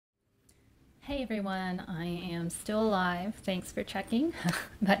Hey everyone, I am still alive. Thanks for checking.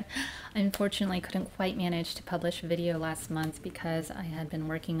 But I unfortunately couldn't quite manage to publish a video last month because I had been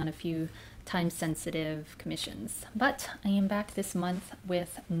working on a few time-sensitive commissions. But I am back this month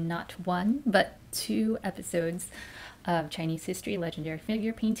with not one, but two episodes of Chinese history legendary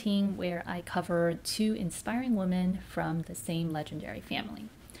figure painting where I cover two inspiring women from the same legendary family.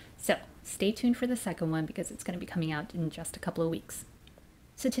 So stay tuned for the second one because it's going to be coming out in just a couple of weeks.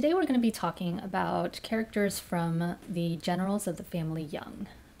 So today we're going to be talking about characters from the generals of the family Yang.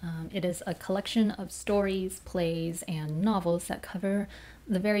 It is a collection of stories, plays, and novels that cover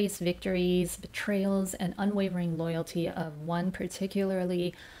the various victories, betrayals, and unwavering loyalty of one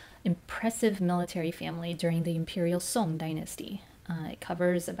particularly impressive military family during the Imperial Song dynasty. It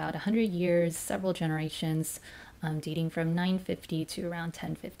covers about 100 years, several generations, dating from 950 to around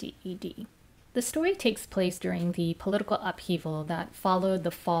 1050 AD. The story takes place during the political upheaval that followed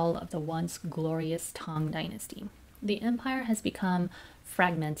the fall of the once glorious Tang dynasty. The empire has become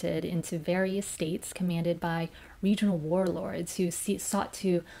fragmented into various states commanded by regional warlords who sought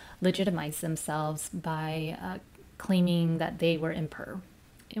to legitimize themselves by claiming that they were emperor.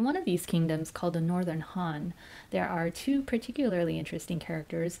 In one of these kingdoms, called the Northern Han, there are two particularly interesting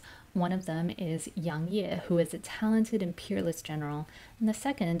characters. One of them is Yang Ye, who is a talented and peerless general, and the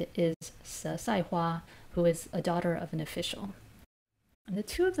second is Saihua, who is a daughter of an official. The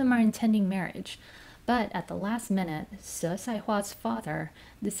two of them are intending marriage, but at the last minute, Saihua's father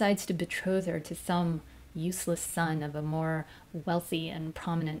decides to betroth her to some useless son of a more wealthy and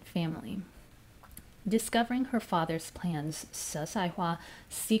prominent family. Discovering her father's plans, Saihua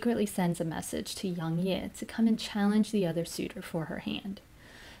secretly sends a message to Yang Ye to come and challenge the other suitor for her hand.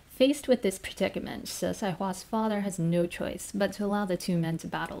 Faced with this predicament, Saihua's father has no choice but to allow the two men to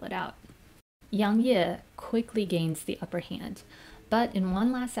battle it out. Yang Ye quickly gains the upper hand, but in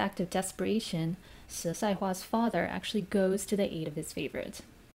one last act of desperation, Saihua's father actually goes to the aid of his favorite.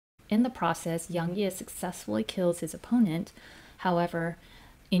 In the process, Yang Ye successfully kills his opponent, however,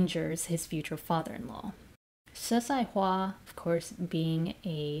 injures his future father-in-law. Saihua, of course, being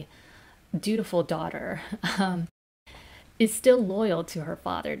a dutiful daughter, is still loyal to her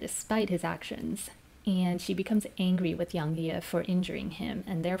father despite his actions, and she becomes angry with Yang Ye for injuring him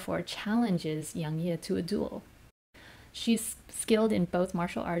and therefore challenges Yang Ye to a duel. She's skilled in both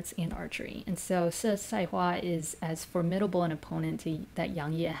martial arts and archery, and so Saihua is as formidable an opponent that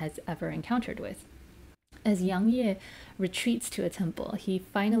Yang Ye has ever encountered with. As Yang Ye retreats to a temple, he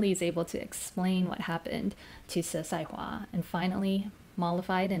finally is able to explain what happened to Saihua, and finally,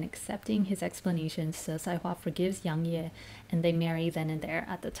 mollified and accepting his explanation, Saihua forgives Yang Ye, and they marry then and there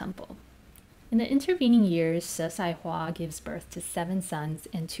at the temple. In the intervening years, Saihua gives birth to 7 sons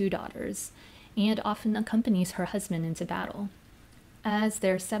and 2 daughters, and often accompanies her husband into battle. As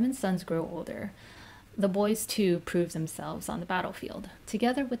their 7 sons grow older, the boys too prove themselves on the battlefield.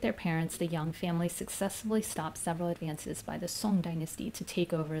 Together with their parents, the Yang family successfully stopped several advances by the Song dynasty to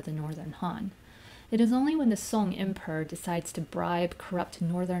take over the Northern Han. It is only when the Song emperor decides to bribe corrupt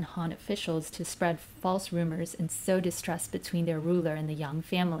Northern Han officials to spread false rumors and sow distrust between their ruler and the Yang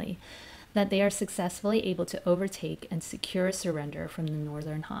family that they are successfully able to overtake and secure a surrender from the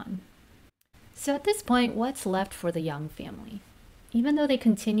Northern Han. So at this point, what's left for the Yang family? Even though they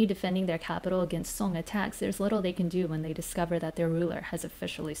continue defending their capital against Song attacks, there's little they can do when they discover that their ruler has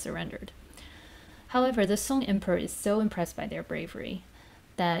officially surrendered. However, the Song emperor is so impressed by their bravery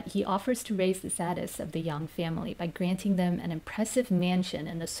that he offers to raise the status of the Yang family by granting them an impressive mansion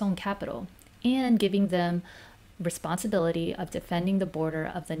in the Song capital and giving them responsibility of defending the border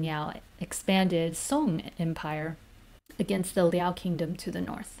of the now expanded Song empire against the Liao kingdom to the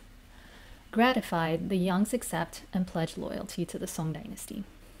north. Gratified, the Yangs accept and pledge loyalty to the Song dynasty.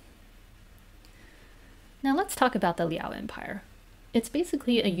 Now let's talk about the Liao Empire. It's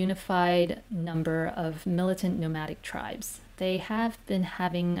basically a unified number of militant nomadic tribes. They have been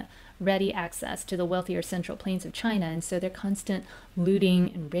having ready access to the wealthier central plains of China, and so their constant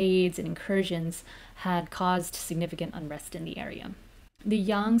looting and raids and incursions had caused significant unrest in the area. The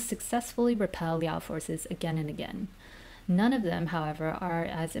Yang successfully repel Liao forces again and again. None of them, however, are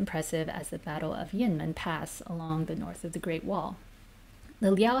as impressive as the Battle of Yinmen Pass along the north of the Great Wall.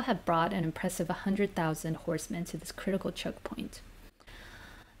 The Liao have brought an impressive 100,000 horsemen to this critical choke point.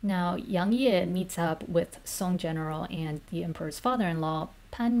 Now, Yang Ye meets up with Song general and the emperor's father-in-law,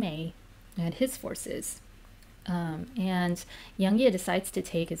 Pan Mei, and his forces. And Yang Ye decides to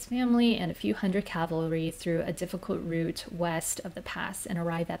take his family and a few hundred cavalry through a difficult route west of the pass and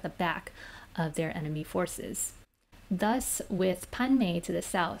arrive at the back of their enemy forces. Thus, with Pan Mei to the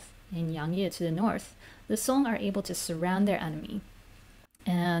south and Yang Ye to the north, the Song are able to surround their enemy.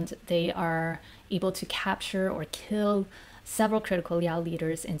 and they are able to capture or kill several critical Liao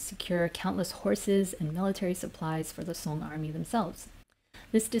leaders and secure countless horses and military supplies for the Song army themselves.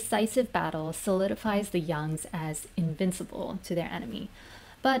 This decisive battle solidifies the Yangs as invincible to their enemy,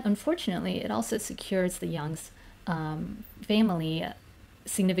 but unfortunately, it also secures the Yang's family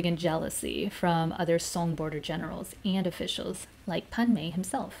significant jealousy from other Song border generals and officials like Pan Mei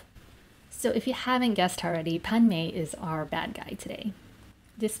himself. So if you haven't guessed already, Pan Mei is our bad guy today.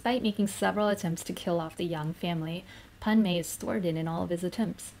 Despite making several attempts to kill off the Yang family, Pan Mei is thwarted in all of his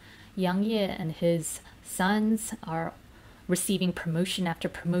attempts. Yang Ye and his sons are receiving promotion after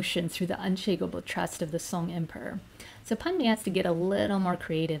promotion through the unshakable trust of the Song emperor. So Pan Mei has to get a little more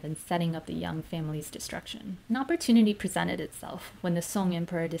creative in setting up the Yang family's destruction. An opportunity presented itself when the Song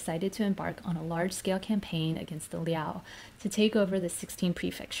emperor decided to embark on a large-scale campaign against the Liao to take over the 16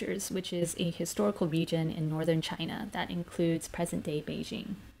 prefectures, which is a historical region in northern China that includes present-day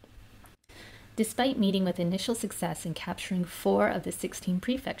Beijing. Despite meeting with initial success in capturing 4 of the 16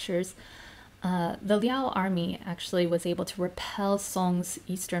 prefectures, the Liao army actually was able to repel Song's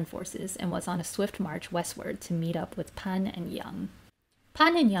eastern forces and was on a swift march westward to meet up with Pan and Yang.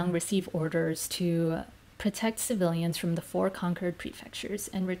 Pan and Yang receive orders to protect civilians from the 4 conquered prefectures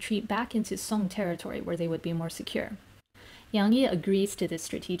and retreat back into Song territory where they would be more secure. Yang Ye agrees to this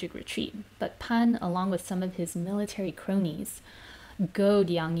strategic retreat, but Pan, along with some of his military cronies, goad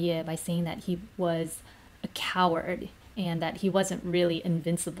Yang Ye by saying that he was a coward and that he wasn't really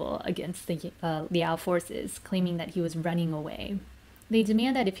invincible against the Liao forces, claiming that he was running away. They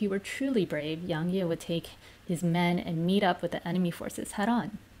demand that if he were truly brave, Yang Ye would take his men and meet up with the enemy forces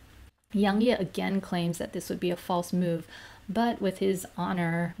head-on. Yang Ye again claims that this would be a false move, but with his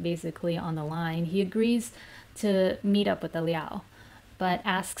honor basically on the line, he agrees to meet up with the Liao, but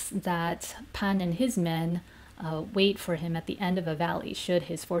asks that Pan and his men wait for him at the end of a valley should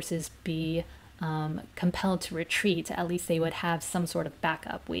his forces be compelled to retreat. At least they would have some sort of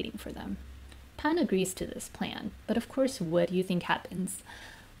backup waiting for them. Pan agrees to this plan, but of course, what do you think happens?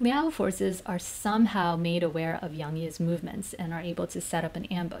 Liao forces are somehow made aware of Yang Ye's movements and are able to set up an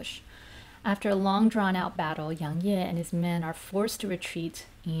ambush. After a long drawn-out battle, Yang Ye and his men are forced to retreat,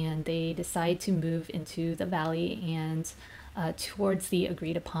 and they decide to move into the valley and towards the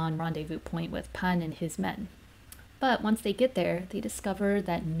agreed-upon rendezvous point with Pan and his men. But once they get there, they discover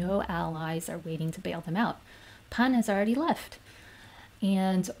that no allies are waiting to bail them out. Pan has already left.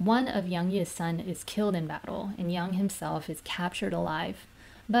 And one of Yang Ye's sons is killed in battle, and Yang himself is captured alive.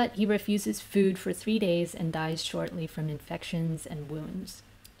 But he refuses food for 3 days and dies shortly from infections and wounds.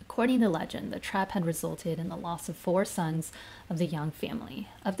 According to legend, the trap had resulted in the loss of 4 sons of the Yang family.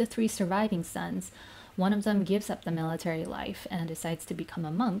 Of the 3 surviving sons, one of them gives up the military life and decides to become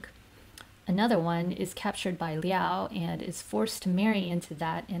a monk. Another one is captured by Liao and is forced to marry into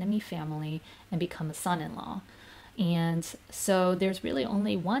that enemy family and become a son-in-law. And so there's really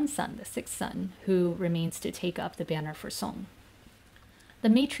only one son, the 6th son, who remains to take up the banner for Song. The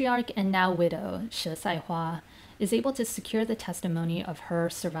matriarch and now widow, Saihua, is able to secure the testimony of her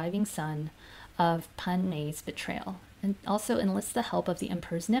surviving son of Pan Mei's betrayal, and also enlists the help of the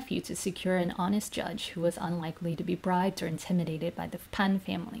emperor's nephew to secure an honest judge who was unlikely to be bribed or intimidated by the Pan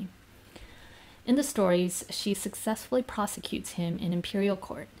family. In the stories, she successfully prosecutes him in imperial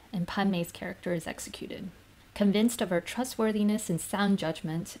court, and Pan Mei's character is executed. Convinced of her trustworthiness and sound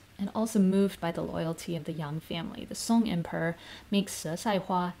judgment, and also moved by the loyalty of the Yang family, the Song emperor makes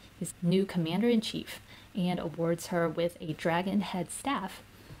Saihua his new commander-in-chief and awards her with a dragon head staff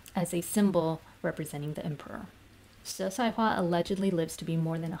as a symbol representing the emperor. Saihua allegedly lives to be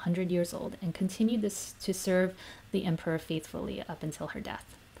more than 100 years old and continued to serve the emperor faithfully up until her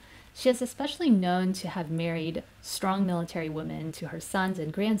death. She is especially known to have married strong military women to her sons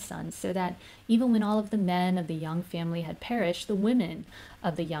and grandsons, so that even when all of the men of the Yang family had perished, the women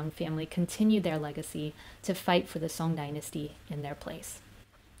of the Yang family continued their legacy to fight for the Song dynasty in their place.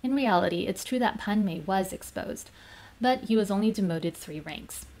 In reality, it's true that Pan Mei was exposed, but he was only demoted 3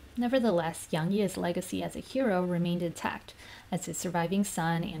 ranks. Nevertheless, Yang Ye's legacy as a hero remained intact, as his surviving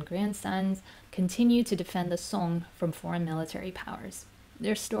son and grandsons continued to defend the Song from foreign military powers.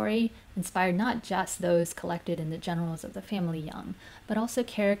 Their story inspired not just those collected in the Generals of the Family Yang, but also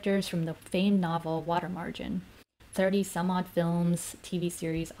characters from the famed novel Water Margin, 30-some-odd films, TV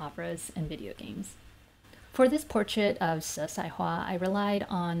series, operas, and video games. For this portrait of Saihua, I relied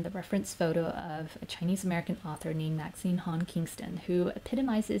on the reference photo of a Chinese-American author named Maxine Hon Kingston, who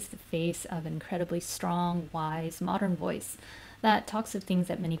epitomizes the face of an incredibly strong, wise, modern voice that talks of things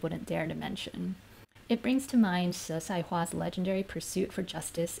that many wouldn't dare to mention. It brings to mind Saihua's legendary pursuit for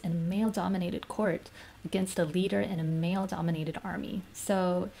justice in a male-dominated court against a leader in a male-dominated army.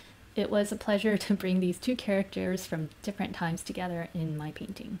 So it was a pleasure to bring these two characters from different times together in my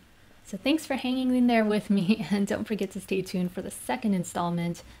painting. So thanks for hanging in there with me, and don't forget to stay tuned for the second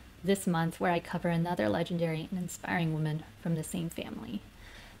installment this month where I cover another legendary and inspiring woman from the same family.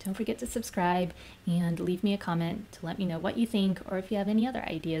 Don't forget to subscribe and leave me a comment to let me know what you think or if you have any other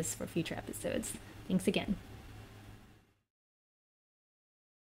ideas for future episodes. Thanks again.